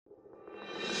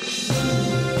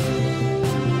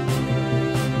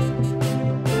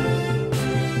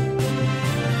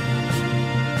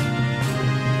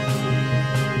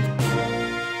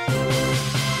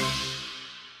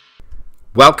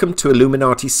Welcome to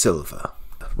Illuminati Silver.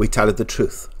 We tell you the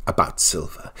truth about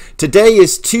silver. Today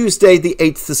is Tuesday, the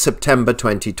 8th of September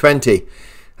 2020,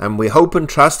 and we hope and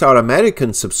trust our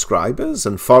American subscribers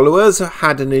and followers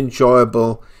had an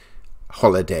enjoyable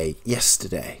holiday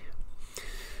yesterday.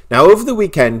 Now, over the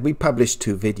weekend, we published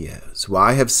two videos.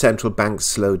 Why have central banks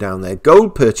slowed down their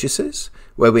gold purchases,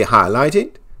 where we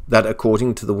highlighted that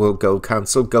according to the World Gold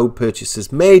Council, gold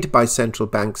purchases made by central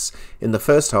banks in the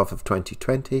first half of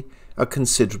 2020 are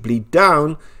considerably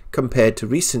down compared to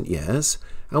recent years,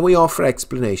 and we offer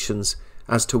explanations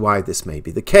as to why this may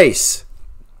be the case.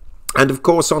 And of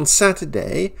course, on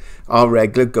Saturday, our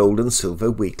regular gold and silver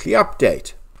weekly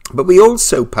update. But we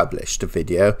also published a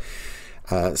video,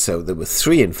 so there were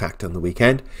three in fact on the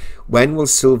weekend. When will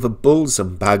silver bulls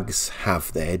and bugs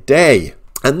have their day?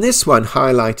 And this one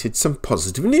highlighted some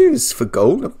positive news for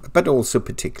gold, but also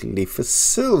particularly for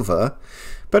silver,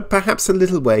 but perhaps a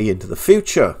little way into the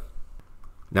future.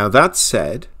 Now, that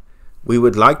said, we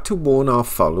would like to warn our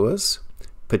followers,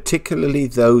 particularly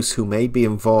those who may be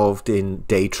involved in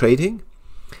day trading,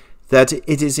 that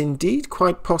it is indeed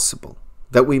quite possible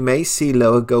that we may see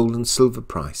lower gold and silver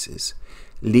prices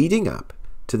leading up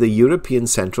to the European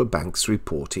Central Bank's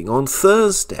reporting on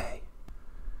Thursday.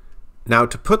 Now,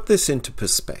 to put this into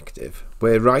perspective,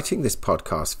 we're writing this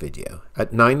podcast video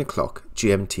at 9 o'clock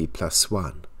GMT plus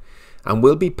 1, and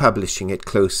we'll be publishing it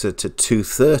closer to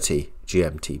 2:30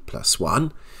 GMT plus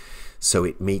 1, so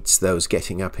it meets those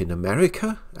getting up in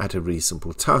America at a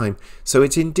reasonable time. So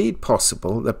it's indeed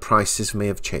possible that prices may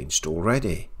have changed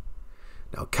already.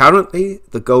 Now, currently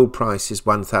the gold price is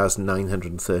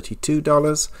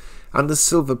 $1,932 and the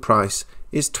silver price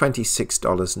is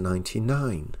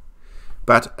 $26.99.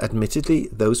 But admittedly,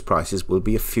 those prices will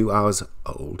be a few hours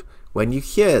old when you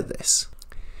hear this.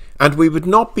 And we would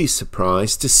not be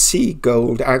surprised to see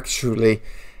gold actually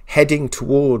heading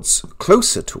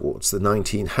closer towards the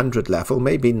 1900 level.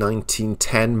 Maybe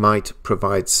 1910 might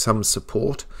provide some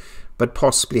support, but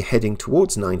possibly heading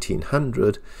towards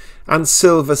 1900, and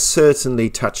silver certainly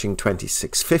touching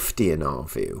 2650 in our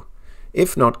view,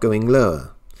 if not going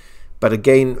lower. But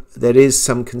again, there is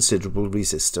some considerable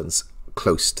resistance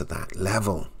close to that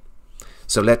level.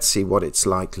 So let's see what it's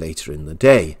like later in the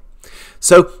day.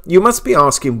 So you must be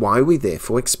asking, why are we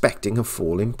therefore expecting a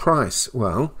fall in price?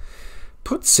 Well,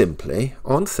 put simply,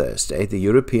 on Thursday, the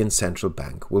European Central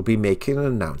Bank will be making an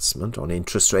announcement on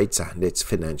interest rates and its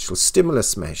financial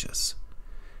stimulus measures.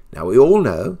 Now, we all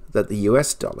know that the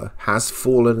US dollar has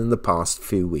fallen in the past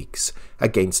few weeks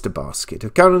against a basket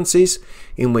of currencies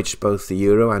in which both the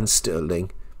euro and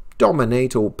sterling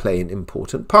dominate or play an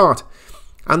important part.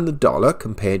 And the dollar,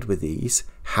 compared with these,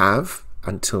 have,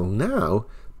 until now,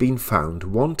 been found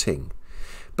wanting.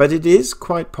 But it is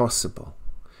quite possible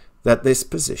that this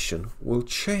position will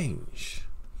change.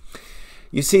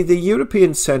 You see, the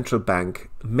European Central Bank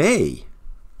may,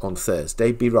 on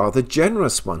Thursday, be rather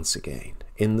generous once again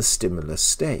in the stimulus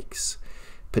stakes,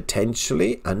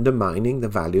 potentially undermining the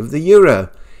value of the euro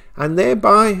and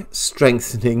thereby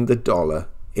strengthening the dollar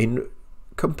in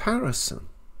comparison,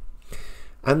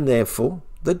 and therefore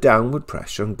the downward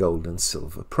pressure on gold and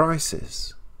silver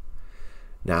prices.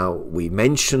 Now, we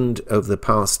mentioned over the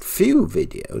past few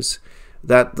videos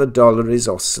that the dollar is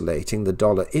oscillating, the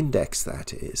dollar index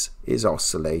that is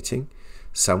oscillating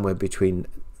somewhere between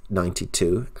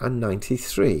 92 and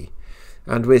 93.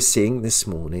 And we're seeing this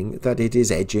morning that it is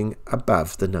edging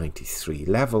above the 93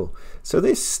 level. So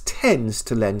this tends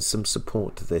to lend some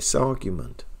support to this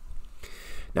argument.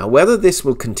 Now, whether this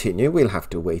will continue, we'll have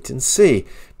to wait and see.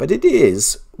 But it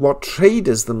is what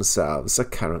traders themselves are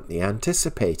currently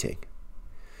anticipating.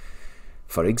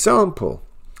 For example,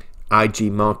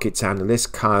 IG Markets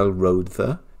analyst Kyle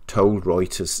Roedther told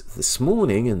Reuters this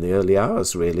morning, in the early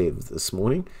hours really of this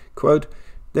morning, quote,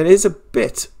 "There is a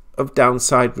bit of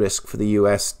downside risk for the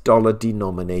US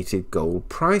dollar-denominated gold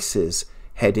prices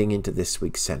heading into this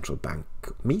week's central bank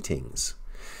meetings.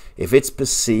 If it's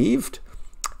perceived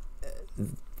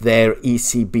their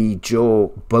ECB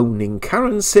jaw-boning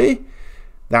currency,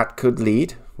 that could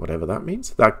lead, whatever that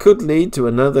means, that could lead to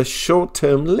another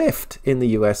short-term lift in the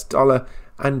US dollar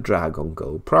and drag on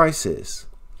gold prices."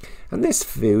 And this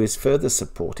view is further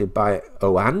supported by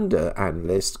Oanda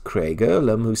analyst Craig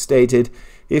Erlam, who stated,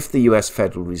 if the US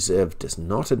Federal Reserve does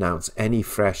not announce any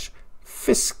fresh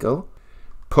fiscal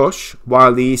push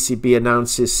while the ECB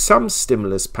announces some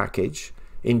stimulus package,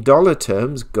 in dollar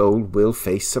terms, gold will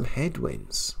face some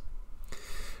headwinds.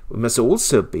 We must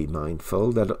also be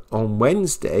mindful that on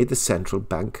Wednesday, the Central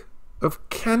Bank of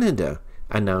Canada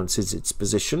announces its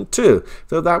position too,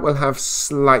 though that will have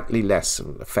slightly less of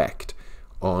an effect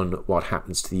on what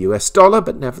happens to the US dollar,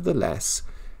 but nevertheless,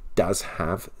 does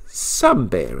have some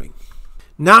bearing.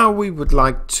 Now we would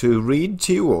like to read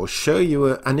to you or show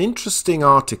you an interesting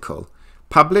article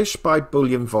published by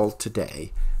Bullion Vault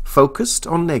today, focused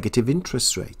on negative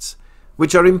interest rates,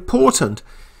 which are important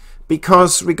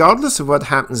because regardless of what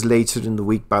happens later in the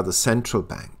week by the central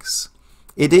banks,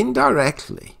 it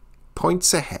indirectly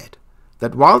points ahead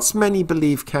that whilst many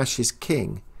believe cash is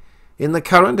king, in the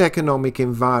current economic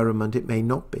environment it may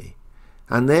not be,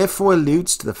 and therefore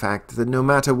alludes to the fact that no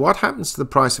matter what happens to the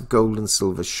price of gold and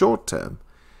silver short term,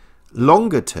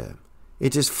 longer term,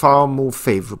 it is far more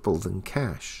favourable than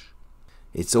cash.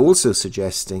 It's also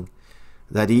suggesting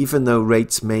that even though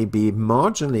rates may be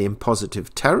marginally in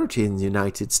positive territory in the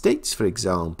United States, for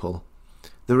example,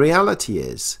 the reality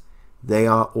is they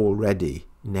are already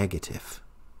negative.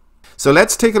 So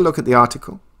let's take a look at the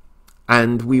article,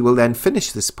 and we will then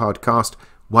finish this podcast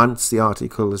once the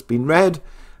article has been read,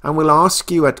 and we'll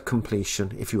ask you at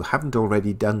completion, if you haven't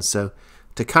already done so,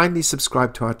 to kindly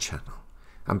subscribe to our channel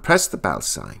and press the bell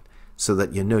sign so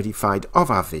that you're notified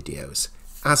of our videos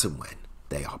as and when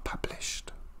they are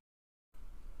published.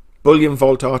 Bullion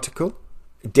Vault article,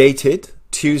 dated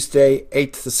Tuesday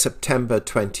 8th of September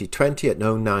 2020 at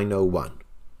 09:01.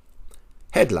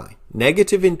 Headline: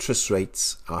 Negative interest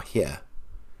rates are here,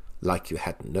 like you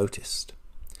hadn't noticed.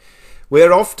 We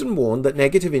are often warned that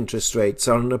negative interest rates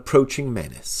are an approaching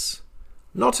menace,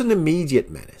 not an immediate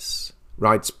menace,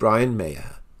 writes Brian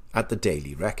Mayer at the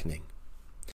Daily Reckoning.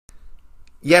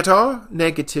 Yet are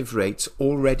negative rates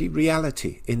already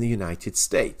reality in the United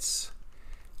States?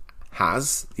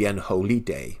 Has the unholy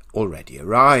day already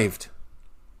arrived?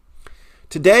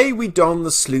 Today we don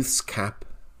the sleuth's cap,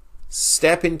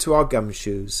 step into our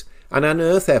gumshoes, and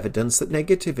unearth evidence that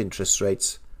negative interest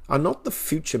rates are not the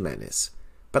future menace,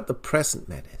 but the present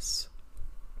menace.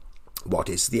 What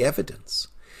is the evidence?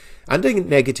 Under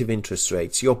negative interest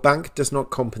rates, your bank does not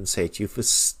compensate you for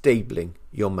stabling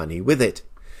your money with it.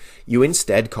 You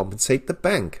instead compensate the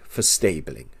bank for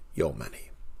stabling your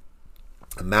money.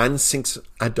 A man sinks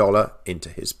 $1 into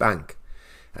his bank.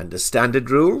 Under standard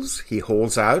rules, he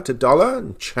hauls out $1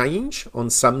 and change on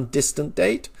some distant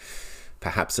date,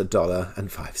 perhaps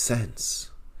 $1.05.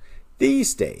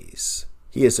 These days,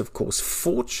 he is of course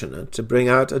fortunate to bring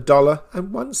out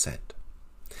 $1.01.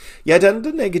 Yet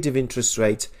under negative interest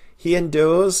rates, he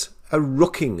endures a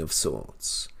rooking of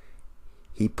sorts.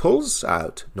 He pulls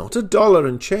out not $1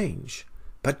 and change,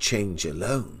 but change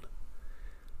alone.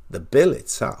 The bill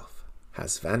itself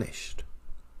has vanished.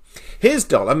 His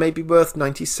dollar may be worth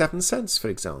 97 cents, for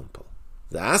example.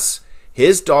 Thus,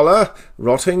 his dollar,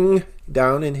 rotting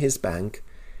down in his bank,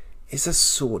 is a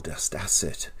sawdust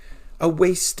asset, a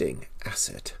wasting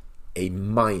asset, a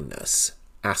minus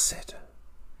asset.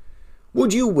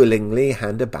 Would you willingly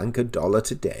hand a bank $1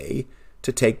 today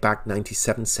to take back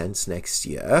 97 cents next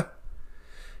year?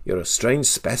 You're a strange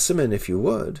specimen if you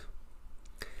would.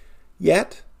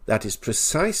 Yet, that is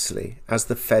precisely as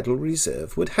the Federal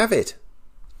Reserve would have it.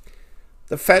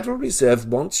 The Federal Reserve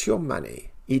wants your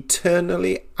money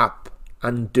eternally up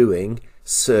and doing,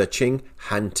 searching,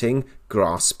 hunting,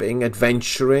 grasping,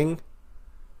 adventuring.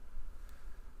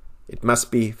 It must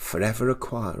be forever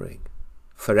acquiring,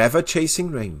 forever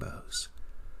chasing rainbows,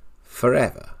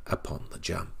 forever upon the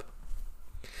jump.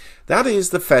 That is,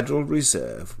 the Federal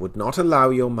Reserve would not allow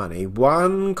your money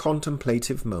one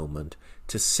contemplative moment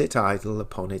to sit idle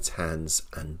upon its hands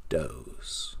and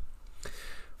doze.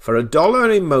 For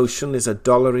 $1 in motion is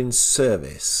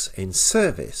 $1 in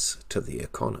service to the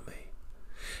economy.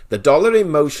 The dollar in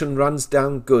motion runs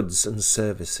down goods and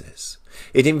services.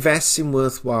 It invests in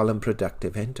worthwhile and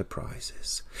productive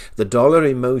enterprises. The dollar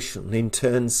in motion in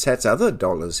turn sets other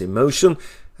dollars in motion,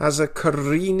 as a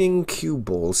careening cue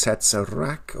ball sets a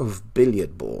rack of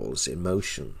billiard balls in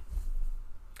motion.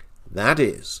 That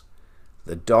is,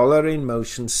 the dollar in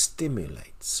motion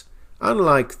stimulates,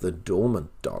 unlike the dormant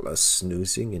dollar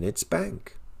snoozing in its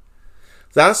bank.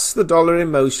 Thus, the dollar in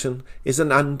motion is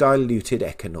an undiluted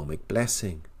economic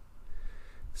blessing.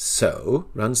 So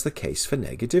runs the case for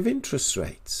negative interest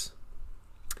rates.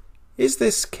 Is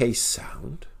this case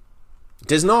sound?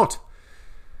 It is not,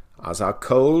 as our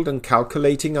cold and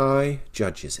calculating eye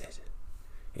judges it.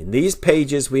 In these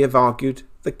pages we have argued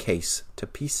the case to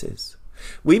pieces.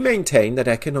 We maintain that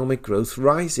economic growth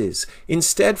rises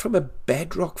instead from a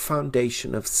bedrock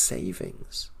foundation of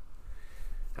savings.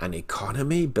 An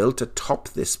economy built atop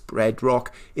this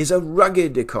bedrock is a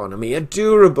rugged economy, a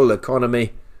durable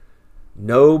economy.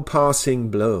 No passing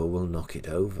blow will knock it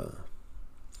over.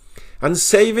 And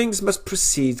savings must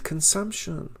precede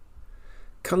consumption.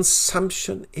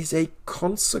 Consumption is a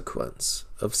consequence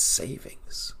of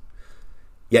savings.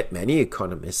 Yet many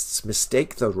economists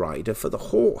mistake the rider for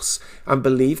the horse and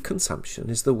believe consumption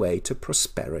is the way to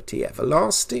prosperity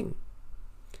everlasting.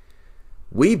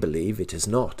 We believe it is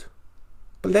not,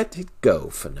 but let it go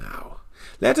for now.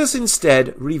 Let us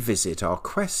instead revisit our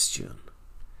question.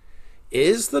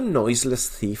 Is the noiseless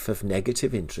thief of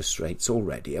negative interest rates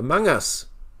already among us?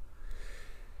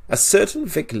 A certain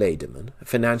Vic Lederman, a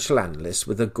financial analyst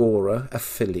with Agora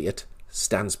affiliate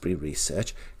Stansbury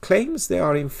Research, claims they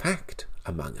are in fact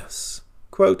among us.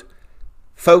 Quote,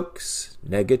 "Folks,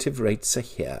 negative rates are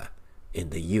here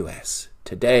in the US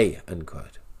today,"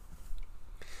 unquote.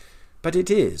 But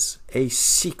it is a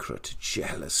secret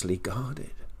jealously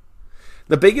guarded.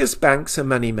 The biggest banks and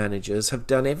money managers have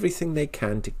done everything they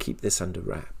can to keep this under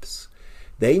wraps.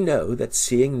 They know that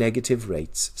seeing negative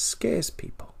rates scares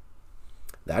people.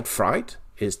 That fright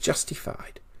is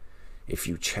justified if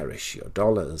you cherish your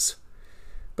dollars.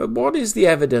 But what is the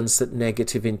evidence that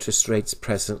negative interest rates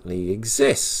presently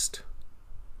exist?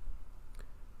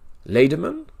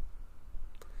 Lederman,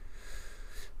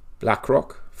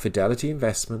 BlackRock, Fidelity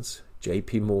Investments,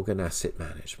 JP Morgan Asset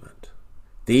Management.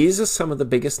 These are some of the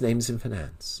biggest names in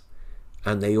finance,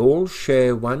 and they all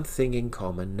share one thing in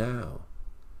common now.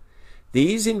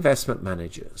 These investment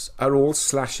managers are all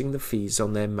slashing the fees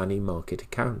on their money market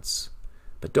accounts.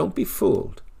 But don't be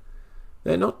fooled.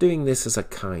 They're not doing this as a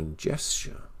kind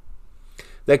gesture.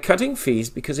 They're cutting fees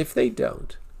because if they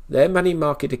don't, their money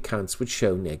market accounts would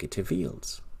show negative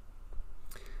yields.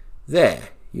 There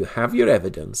you have your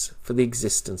evidence for the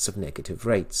existence of negative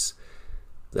rates.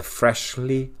 The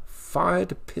freshly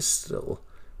fired pistol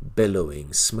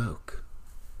billowing smoke.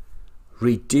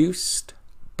 Reduced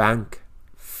bank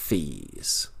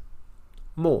fees.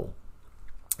 More.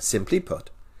 Simply put,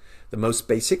 the most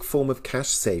basic form of cash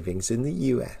savings in the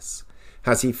US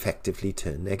has effectively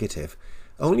turned negative,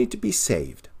 only to be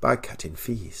saved by a cut in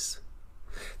fees.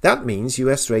 That means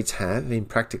US rates have, in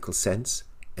practical sense,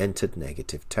 entered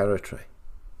negative territory.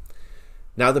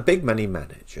 Now, the big money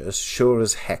managers sure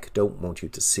as heck don't want you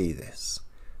to see this.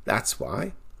 That's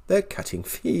why they're cutting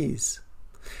fees.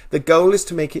 The goal is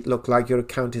to make it look like your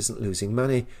account isn't losing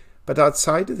money, but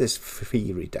outside of this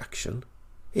fee reduction,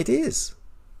 it is.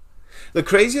 The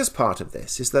craziest part of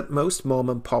this is that most mom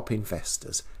and pop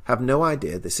investors have no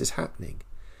idea this is happening,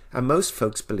 and most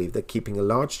folks believe that keeping a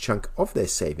large chunk of their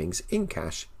savings in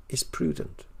cash is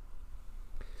prudent.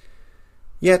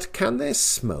 Yet can their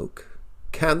smoke,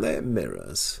 can their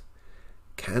mirrors,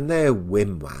 can their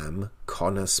whim-wham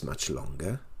con us much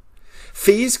longer?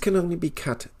 Fees can only be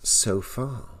cut so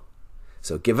far.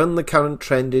 So given the current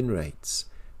trend in rates,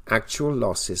 actual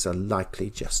losses are likely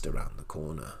just around the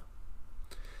corner.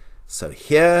 So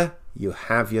here you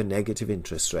have your negative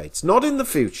interest rates, not in the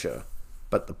future,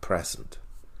 but the present.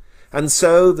 And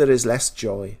so there is less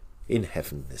joy in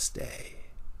heaven this day.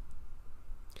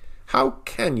 How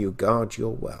can you guard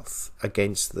your wealth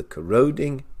against the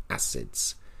corroding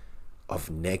acids of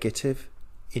negative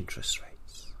interest rates?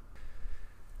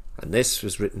 And this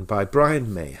was written by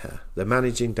Brian Maher, the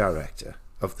Managing Director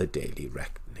of the Daily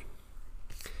Reckoning.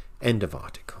 End of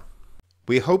article.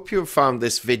 We hope you have found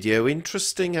this video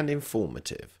interesting and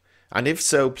informative, and if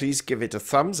so, please give it a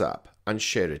thumbs up and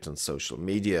share it on social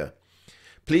media.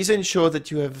 Please ensure that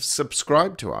you have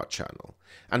subscribed to our channel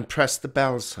and press the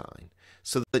bell sign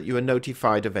so that you are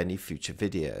notified of any future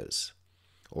videos.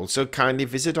 Also, kindly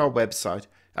visit our website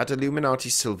at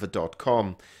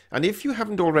illuminatisilver.com, and if you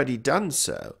haven't already done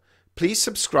so, please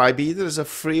subscribe either as a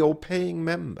free or paying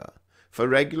member for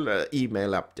regular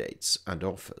email updates and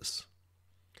offers.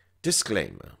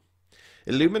 Disclaimer: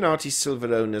 Illuminati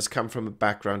Silver owners come from a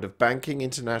background of banking,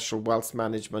 international wealth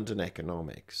management and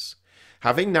economics.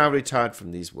 Having now retired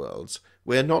from these worlds,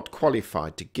 we are not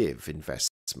qualified to give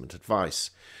investment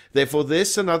advice. Therefore,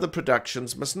 this and other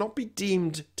productions must not be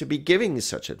deemed to be giving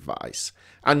such advice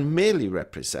and merely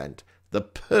represent the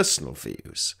personal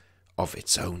views of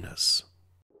its owners.